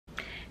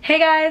Hey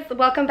guys,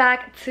 welcome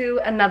back to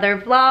another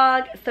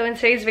vlog. So in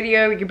today's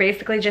video, you're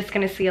basically just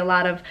gonna see a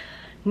lot of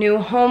new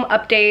home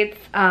updates.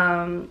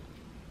 A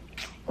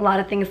lot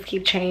of things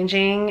keep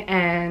changing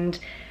and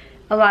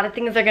a lot of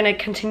things are gonna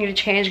continue to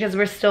change because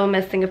we're still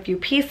missing a few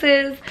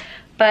pieces.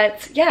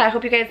 But yeah, I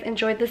hope you guys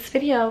enjoyed this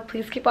video.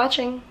 Please keep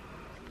watching.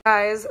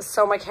 Guys,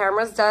 so my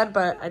camera's dead,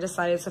 but I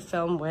decided to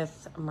film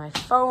with my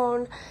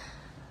phone.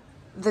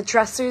 The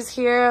dresser's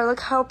here.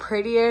 Look how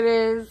pretty it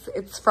is.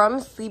 It's from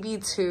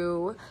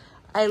CB2.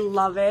 I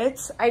love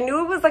it. I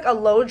knew it was like a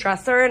low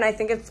dresser and I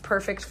think it's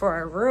perfect for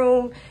our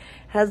room. It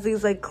has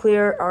these like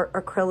clear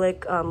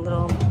acrylic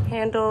little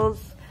handles.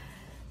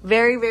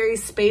 Very, very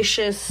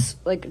spacious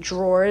like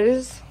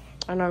drawers.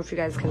 I don't know if you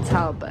guys can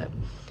tell, but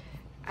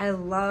I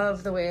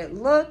love the way it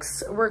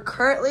looks. We're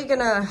currently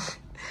gonna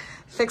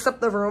fix up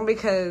the room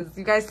because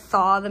you guys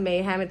saw the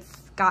mayhem. It's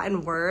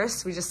gotten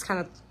worse. We just kind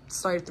of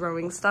started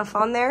throwing stuff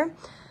on there.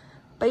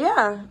 But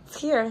yeah,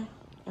 it's here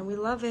and we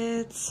love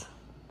it.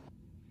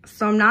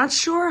 So I'm not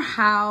sure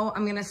how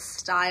I'm gonna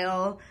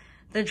style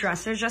the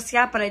dresser just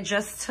yet, but I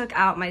just took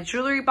out my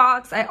jewelry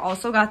box. I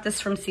also got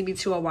this from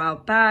CB2 a while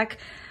back.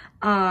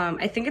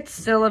 I think it's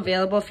still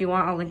available. If you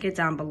want, I'll link it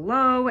down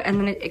below. And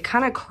then it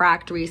kind of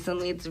cracked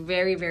recently. It's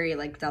very, very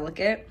like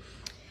delicate.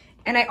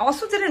 And I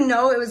also didn't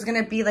know it was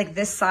gonna be like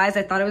this size.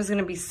 I thought it was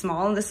gonna be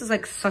small, and this is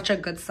like such a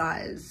good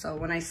size. So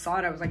when I saw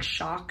it, I was like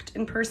shocked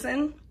in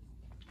person.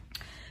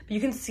 But you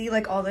can see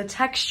like all the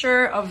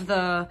texture of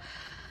the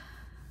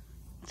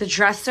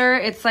dresser.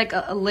 It's like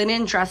a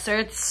linen dresser.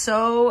 It's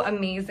so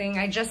amazing.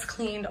 I just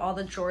cleaned all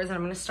the drawers and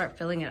I'm gonna start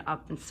filling it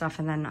up and stuff,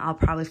 and then I'll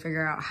probably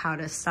figure out how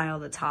to style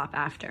the top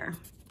after.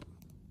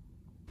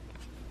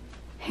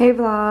 Hey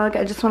vlog,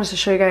 I just wanted to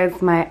show you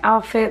guys my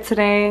outfit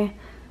today.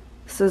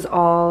 This is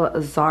all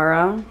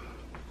Zara.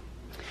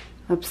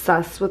 I'm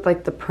obsessed with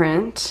like the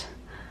print.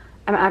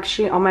 I'm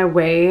actually on my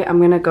way.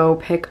 I'm gonna go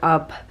pick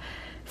up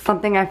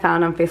something I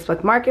found on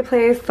Facebook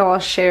Marketplace, so I'll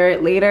share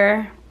it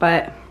later,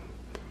 but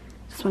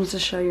just wanted to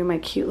show you my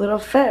cute little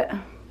fit.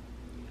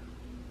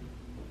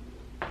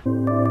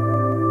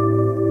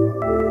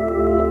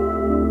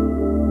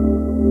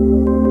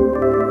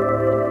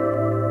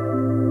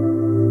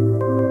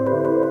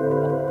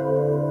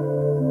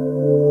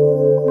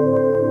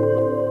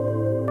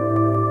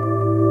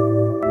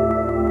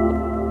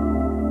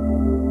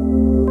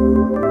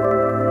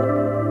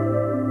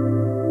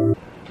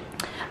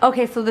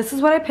 Okay, so this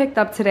is what I picked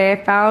up today.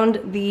 I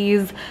found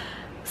these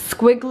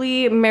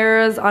squiggly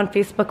mirrors on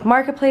Facebook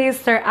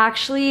Marketplace. They're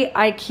actually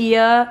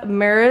IKEA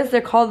mirrors.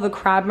 They're called the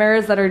crab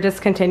mirrors that are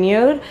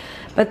discontinued,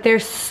 but they're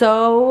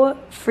so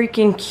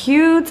freaking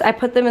cute. I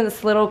put them in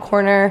this little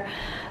corner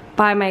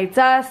by my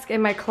desk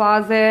in my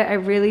closet. I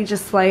really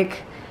just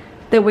like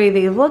the way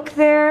they look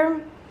there.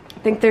 I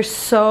think they're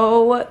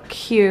so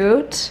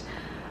cute.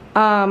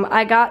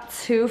 I got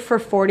 2 for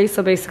 $40,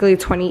 so basically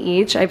 20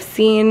 each. I've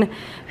seen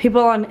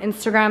people on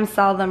Instagram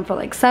sell them for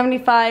like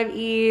 75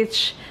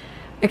 each,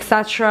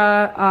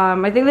 etc.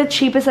 I think the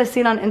cheapest I've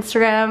seen on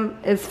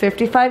Instagram is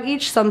 55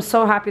 each, so I'm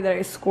so happy that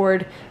I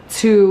scored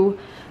 2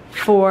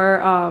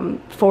 for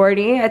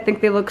 40. I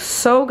think they look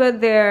so good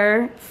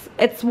there.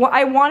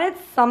 I wanted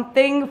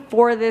something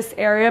for this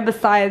area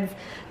besides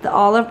the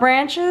olive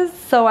branches,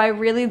 so I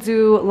really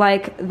do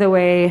like the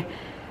way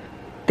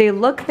they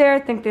look there. I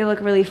think they look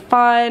really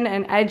fun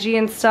and edgy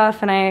and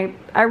stuff, and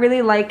I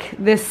really like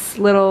this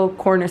little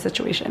corner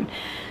situation.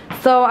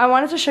 So I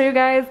wanted to show you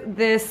guys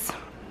this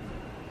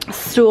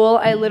stool.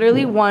 I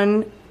literally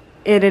won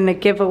it in a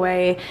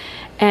giveaway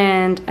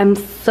and I'm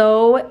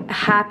so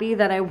happy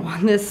that I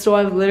won this stool.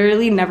 I've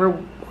literally never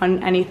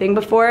won anything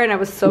before, and I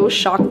was so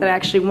shocked that I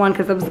actually won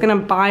because I was gonna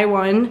buy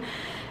one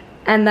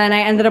and then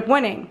I ended up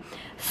winning.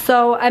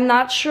 So I'm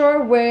not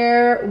sure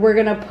where we're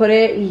gonna put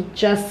it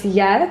just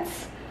yet,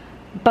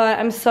 but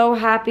I'm so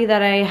happy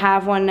that I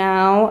have one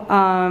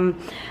now.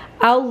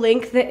 I'll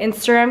link the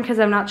Instagram because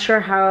I'm not sure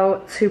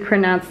how to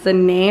pronounce the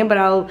name, but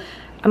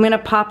I'm gonna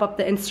pop up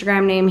the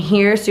Instagram name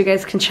here so you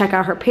guys can check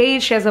out her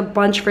page. She has a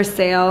bunch for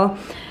sale,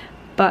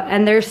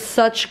 and they're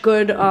such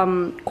good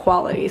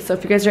quality. So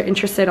if you guys are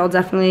interested, I'll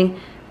definitely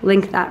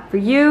link that for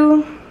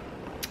you.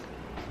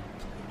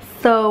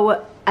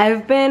 So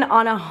I've been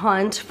on a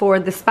hunt for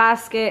this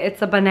basket.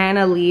 It's a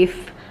banana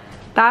leaf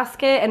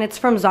basket and it's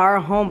from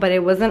Zara Home, but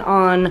it wasn't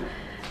on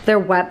their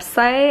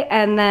website,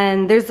 and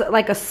then there's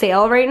like a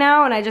sale right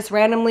now, and I just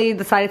randomly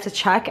decided to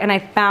check and I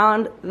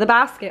found the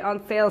basket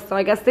on sale. So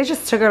I guess they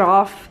just took it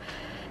off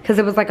because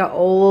it was like an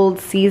old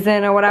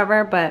season or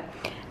whatever, but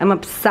I'm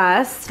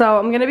obsessed. So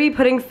I'm gonna be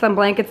putting some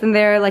blankets in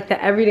there, like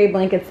the everyday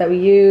blankets that we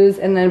use,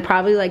 and then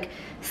probably like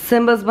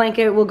Simba's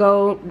blanket will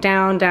go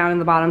down in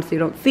the bottom so you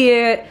don't see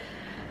it.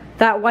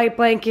 That white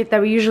blanket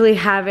that we usually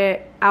have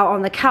it out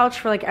on the couch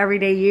for like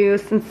everyday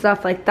use and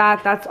stuff like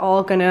that, that's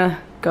all gonna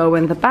go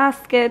in the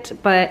basket.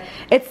 But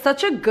it's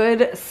such a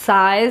good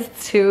size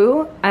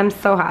too. I'm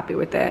so happy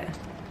with it.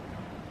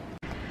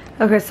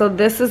 Okay, so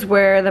this is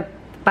where the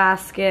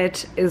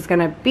basket is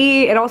gonna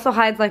be. It also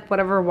hides like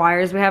whatever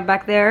wires we have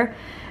back there.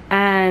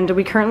 and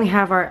we currently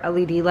have our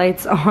LED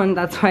lights on.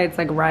 That's why it's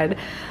like red.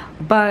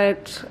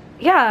 But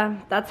yeah,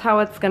 that's how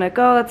it's gonna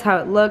go. That's how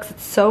it looks.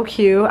 It's so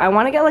cute. I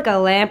want to get like a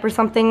lamp or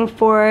something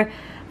for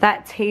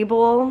that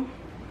table.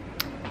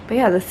 But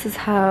yeah, this is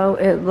how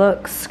it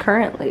looks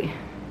currently.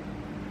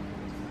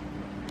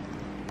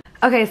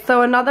 Okay,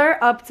 so another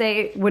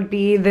update would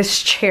be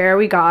this chair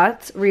we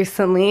got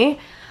recently.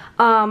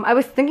 I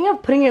was thinking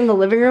of putting it in the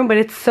living room, but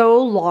it's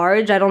so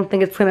large, I don't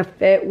think it's gonna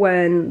fit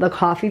when the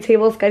coffee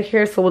tables get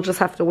here, so we'll just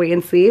have to wait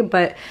and see.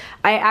 But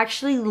I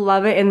actually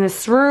love it in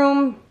this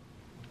room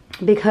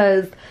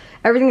because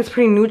everything is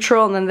pretty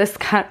neutral, and then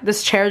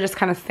this chair just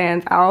kind of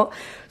stands out.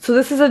 So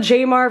this is a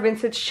Jmar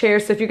vintage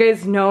chair. So if you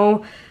guys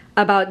know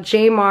about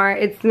Jmar,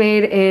 it's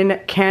made in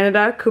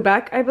Canada,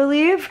 Quebec, I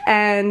believe,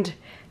 and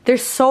they're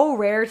so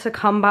rare to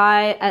come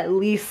by, at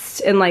least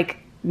in like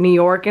New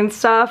York and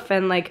stuff,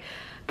 and like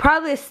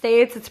probably the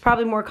States, it's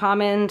probably more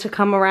common to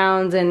come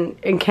around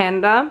in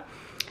Canada.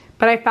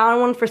 But I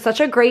found one for such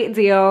a great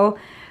deal.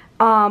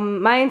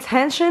 My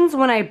intentions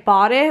when I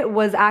bought it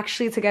was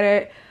actually to get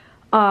it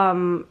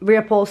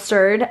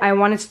reupholstered. I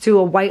wanted to do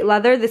a white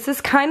leather. This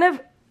is kind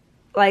of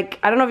like,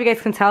 I don't know if you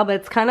guys can tell, but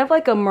it's kind of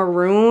like a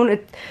maroon.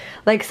 It's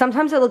like,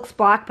 sometimes it looks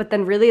black, but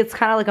then really it's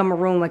kind of like a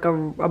maroon, like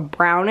a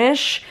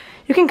brownish.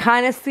 You can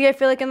kind of see, I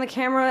feel like, in the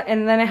camera.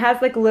 And then it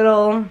has like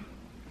little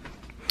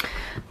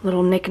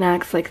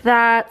knickknacks like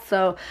that.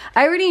 So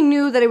I already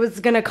knew that it was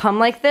gonna come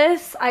like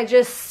this. I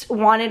just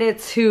wanted it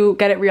to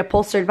get it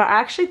reupholstered, but I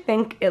actually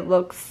think it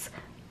looks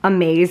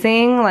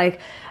amazing. Like,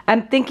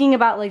 I'm thinking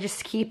about like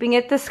just keeping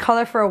it this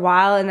color for a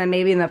while, and then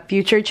maybe in the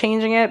future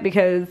changing it,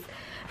 because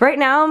right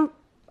now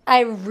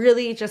I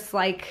really just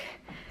like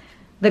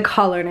the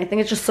color, and I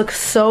think it just looks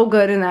so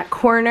good in that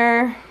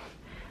corner.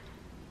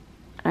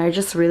 I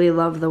just really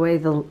love the way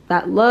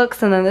that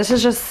looks. And then this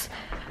is just,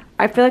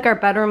 I feel like our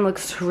bedroom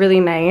looks really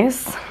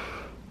nice.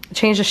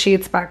 Change the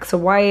sheets back to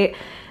white,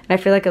 and I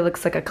feel like it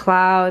looks like a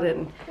cloud,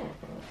 and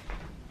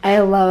I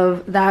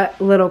love that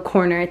little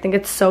corner. I think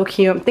it's so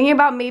cute. I'm thinking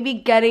about maybe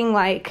getting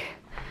like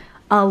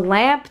a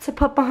lamp to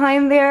put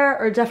behind there,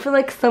 or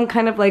definitely like some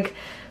kind of like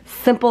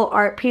simple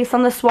art piece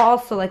on this wall,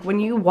 so like when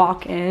you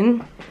walk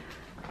in,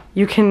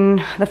 you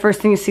can, the first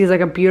thing you see is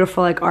like a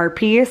beautiful like art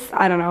piece.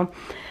 I don't know.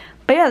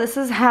 But yeah, this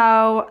is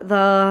how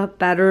the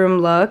bedroom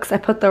looks. I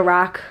put the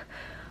rack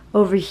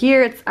over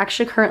here. It's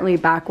actually currently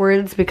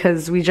backwards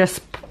because we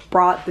just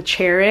brought the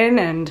chair in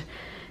and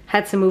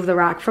had to move the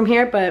rack from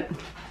here, but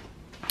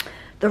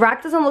the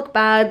rack doesn't look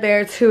bad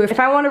there too. If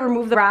I want to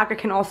remove the rack, I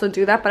can also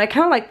do that, but I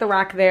kind of like the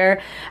rack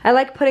there. I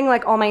like putting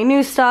like all my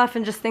new stuff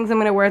and just things I'm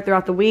going to wear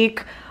throughout the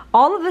week.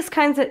 All of this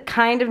kind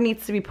of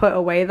needs to be put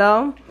away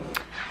though.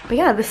 But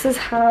yeah, this is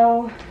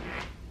how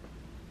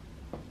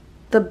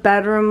the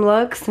bedroom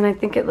looks, and I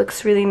think it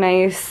looks really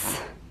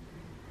nice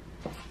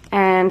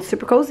and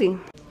super cozy.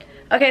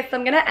 Okay, so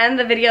I'm gonna end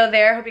the video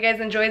there. Hope you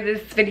guys enjoyed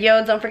this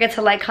video. Don't forget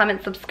to like,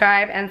 comment,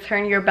 subscribe, and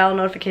turn your bell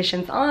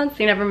notifications on so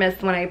you never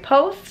miss when I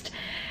post.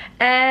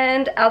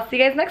 And I'll see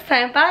you guys next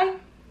time. Bye!